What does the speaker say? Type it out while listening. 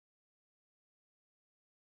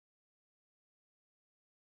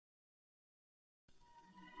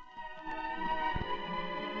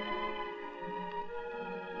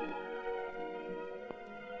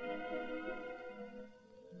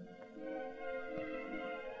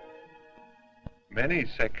Many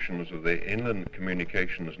sections of the inland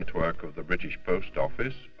communications network of the British Post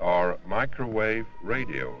Office are microwave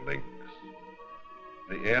radio links.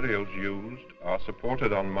 The aerials used are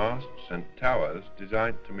supported on masts and towers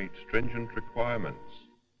designed to meet stringent requirements.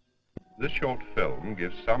 This short film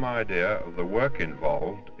gives some idea of the work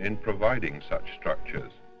involved in providing such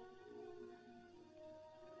structures.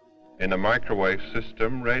 In a microwave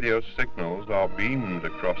system, radio signals are beamed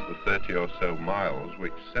across the 30 or so miles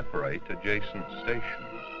which separate adjacent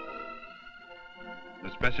stations. The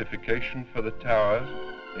specification for the towers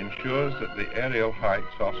ensures that the aerial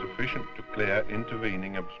heights are sufficient to clear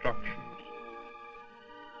intervening obstructions.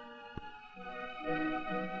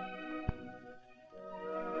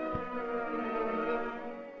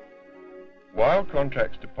 While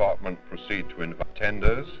Contracts Department proceed to invite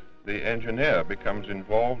tenders, the engineer becomes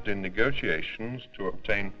involved in negotiations to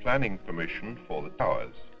obtain planning permission for the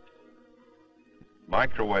towers.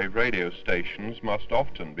 Microwave radio stations must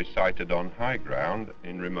often be sited on high ground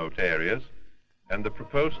in remote areas, and the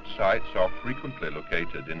proposed sites are frequently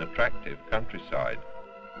located in attractive countryside.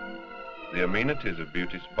 The amenities of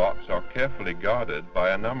beauty spots are carefully guarded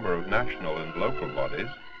by a number of national and local bodies,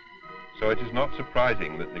 so it is not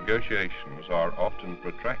surprising that negotiations are often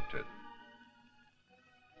protracted.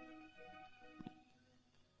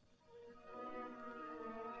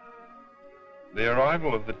 The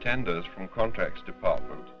arrival of the tenders from Contracts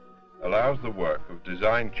Department allows the work of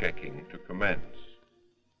design checking to commence.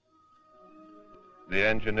 The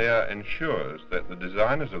engineer ensures that the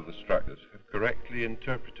designers of the structures have correctly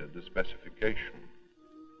interpreted the specification.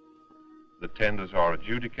 The tenders are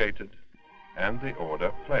adjudicated and the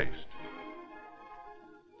order placed.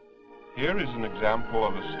 Here is an example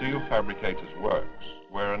of a steel fabricator's works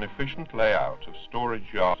where an efficient layout of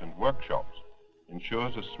storage yards and workshops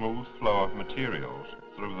ensures a smooth flow of materials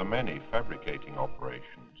through the many fabricating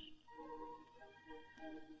operations.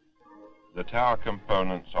 The tower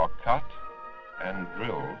components are cut and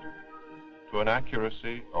drilled to an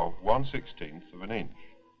accuracy of 1/16 of an inch.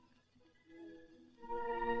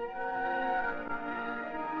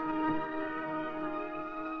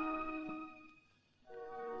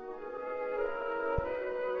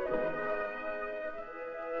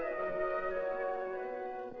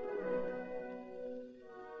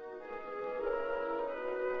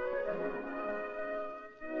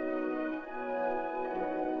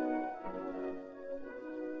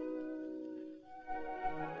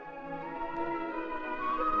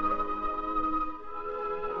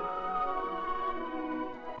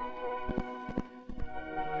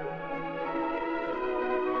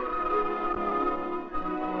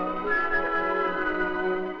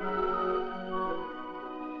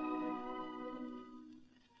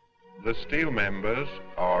 The steel members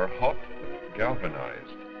are hot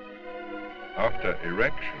galvanized. After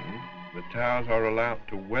erection, the towers are allowed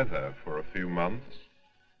to weather for a few months,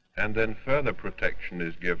 and then further protection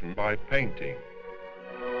is given by painting.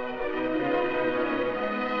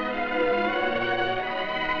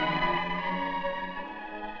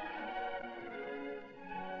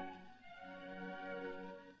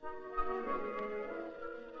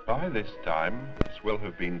 By this time, this will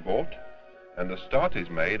have been bought, and a start is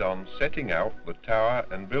made on setting out the tower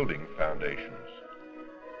and building foundations.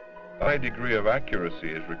 A high degree of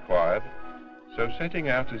accuracy is required, so setting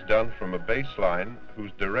out is done from a baseline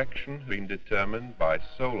whose direction has been determined by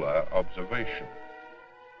solar observation.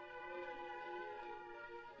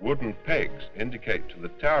 Wooden pegs indicate to the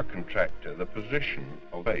tower contractor the position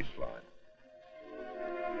of the baseline.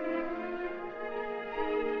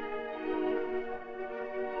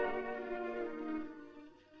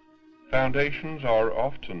 Foundations are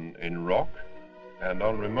often in rock, and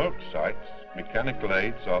on remote sites, mechanical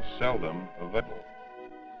aids are seldom available.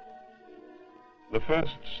 The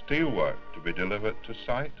first steelwork to be delivered to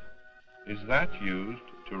site is that used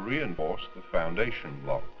to reinforce the foundation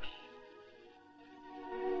blocks.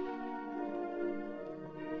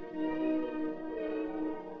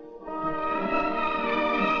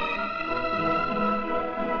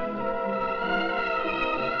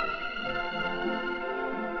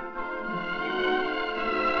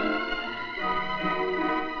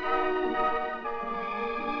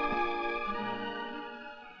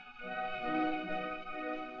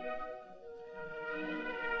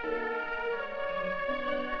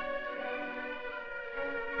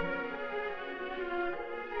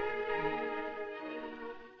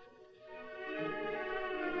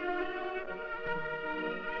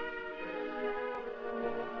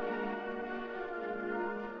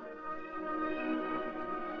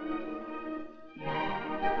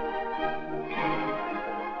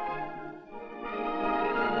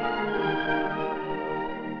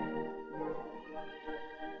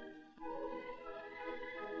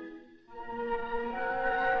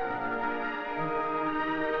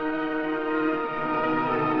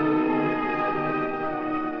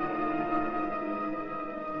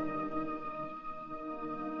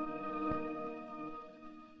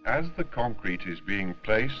 As the concrete is being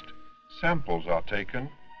placed, samples are taken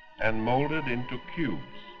and molded into cubes.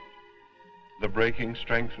 The breaking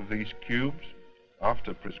strength of these cubes,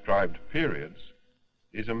 after prescribed periods,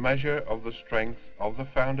 is a measure of the strength of the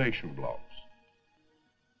foundation blocks.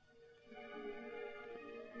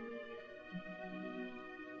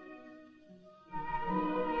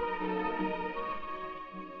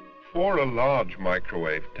 For a large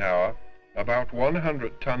microwave tower, about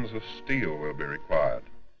 100 tons of steel will be required.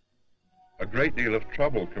 A great deal of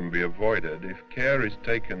trouble can be avoided if care is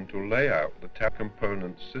taken to lay out the tower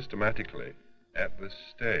components systematically at this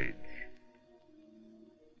stage.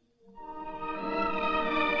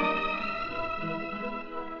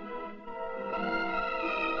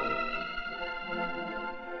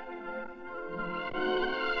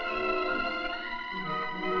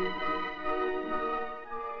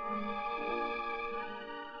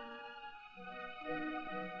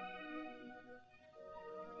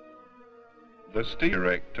 The steel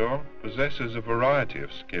erector possesses a variety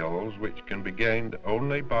of skills which can be gained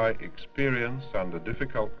only by experience under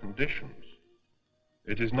difficult conditions.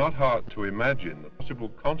 It is not hard to imagine the possible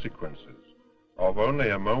consequences of only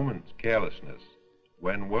a moment's carelessness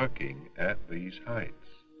when working at these heights.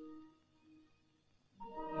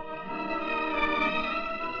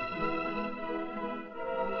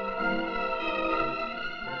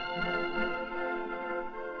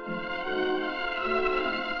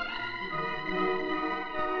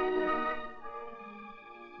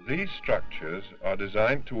 These structures are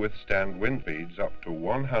designed to withstand wind speeds up to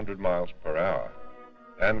 100 miles per hour,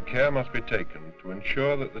 and care must be taken to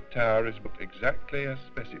ensure that the tower is built exactly as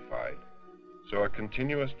specified, so a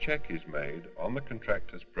continuous check is made on the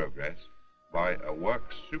contractor's progress by a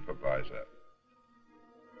works supervisor.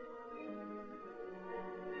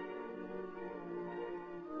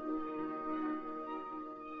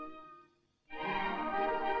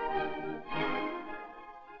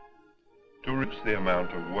 To reduce the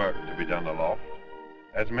amount of work to be done aloft,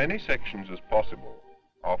 as many sections as possible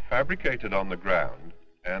are fabricated on the ground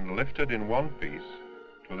and lifted in one piece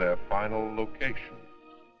to their final location.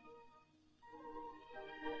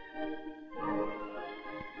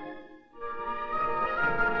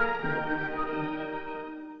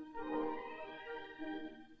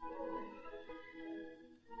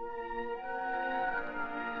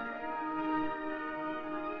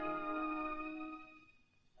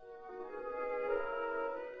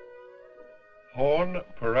 Horn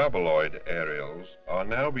paraboloid aerials are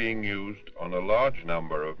now being used on a large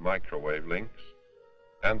number of microwave links,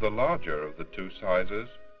 and the larger of the two sizes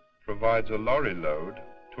provides a lorry load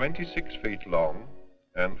 26 feet long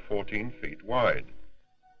and 14 feet wide.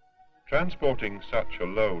 Transporting such a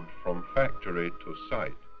load from factory to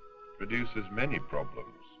site produces many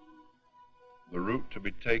problems. The route to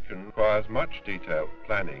be taken requires much detailed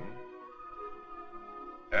planning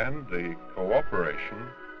and the cooperation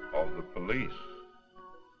of the police.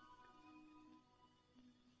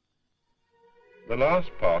 The last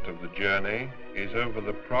part of the journey is over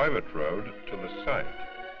the private road to the site.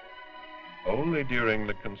 Only during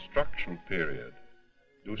the construction period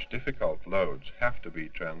do difficult loads have to be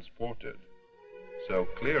transported, so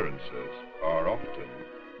clearances are often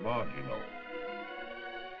marginal.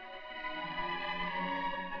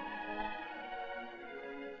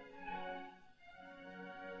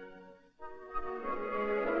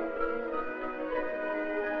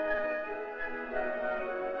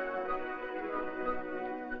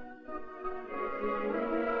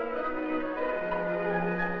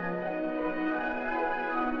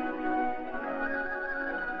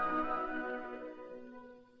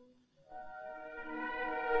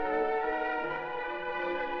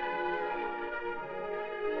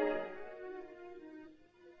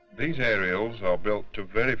 These aerials are built to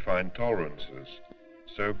very fine tolerances,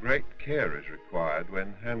 so great care is required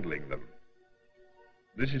when handling them.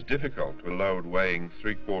 This is difficult with a load weighing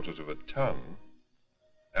 3/4 of a ton,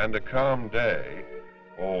 and a calm day,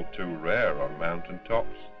 all too rare on mountain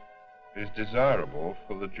tops, is desirable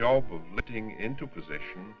for the job of lifting into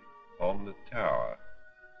position on the tower.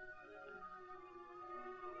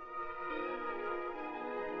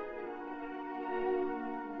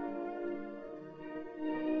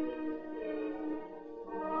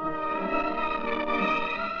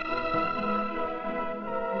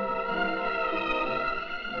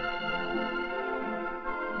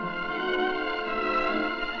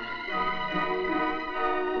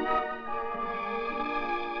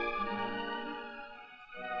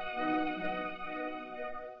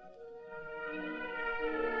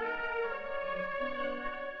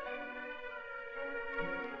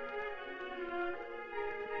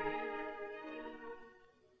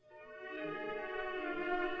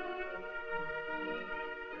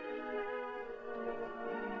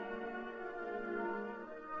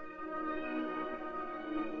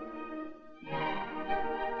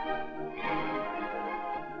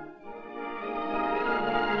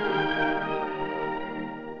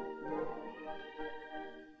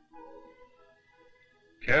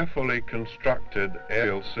 Carefully constructed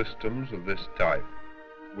aerial systems of this type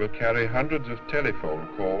will carry hundreds of telephone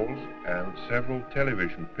calls and several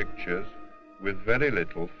television pictures with very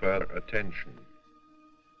little further attention.